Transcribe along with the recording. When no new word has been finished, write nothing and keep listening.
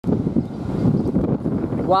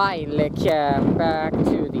Alright, back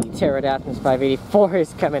to the Pterodactylus 584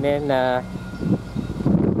 is coming in.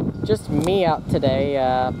 Just me out today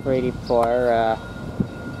for 84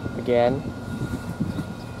 again.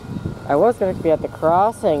 I was going to be at the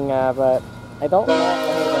crossing, but I don't know if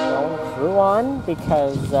they have their own crew on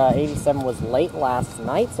because 87 was late last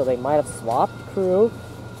night, so they might have swapped crew.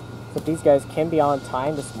 So these guys can be on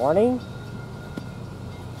time this morning,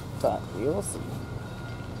 but we will see.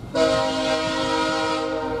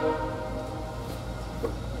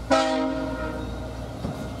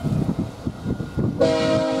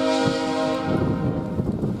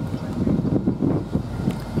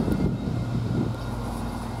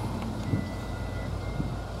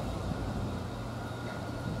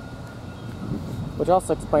 Which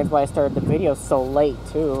also explains why I started the video so late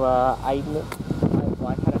too. I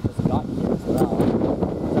kind of just got here as well.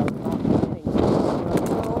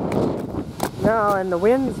 No, and the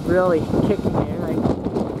wind's really kicking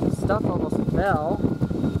in. Stuff almost fell.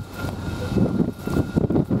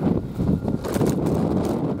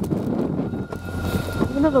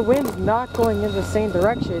 Even though the wind's not going in the same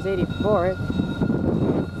direction as 84,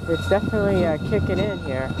 it's definitely kicking in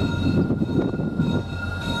here.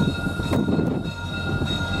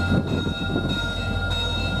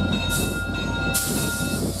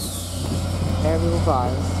 And we will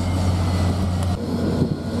pause.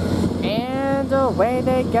 And away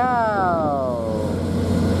they go!